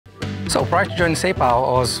So prior to joining SAPO,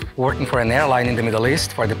 I was working for an airline in the Middle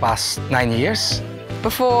East for the past 9 years.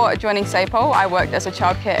 Before joining SAPO, I worked as a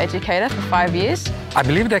childcare educator for 5 years. I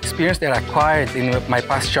believe the experience that I acquired in my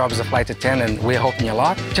past job as a flight attendant will help me a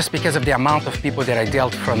lot, just because of the amount of people that I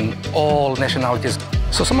dealt from all nationalities.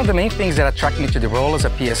 So some of the main things that attract me to the role as a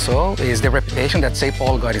PSO is the reputation that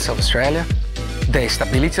SAPO got in South Australia. The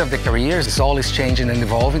stability of the careers is always changing and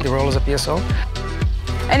evolving, the role as a PSO.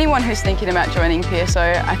 Anyone who's thinking about joining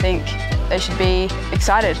PSO, I think they should be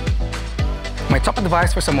excited. My top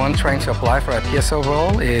advice for someone trying to apply for a PSO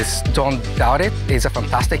role is don't doubt it. It's a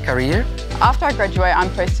fantastic career. After I graduate, I'm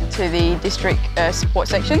posted to the district support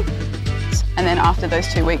section. And then after those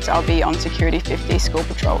 2 weeks, I'll be on Security 50 school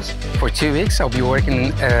patrols. For 2 weeks, I'll be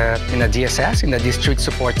working in a DSS, in the district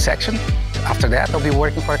support section. After that, I'll be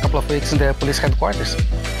working for a couple of weeks in the police headquarters.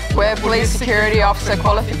 We're Police Security Officer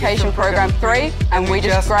Qualification Program 3, and we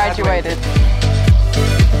just graduated.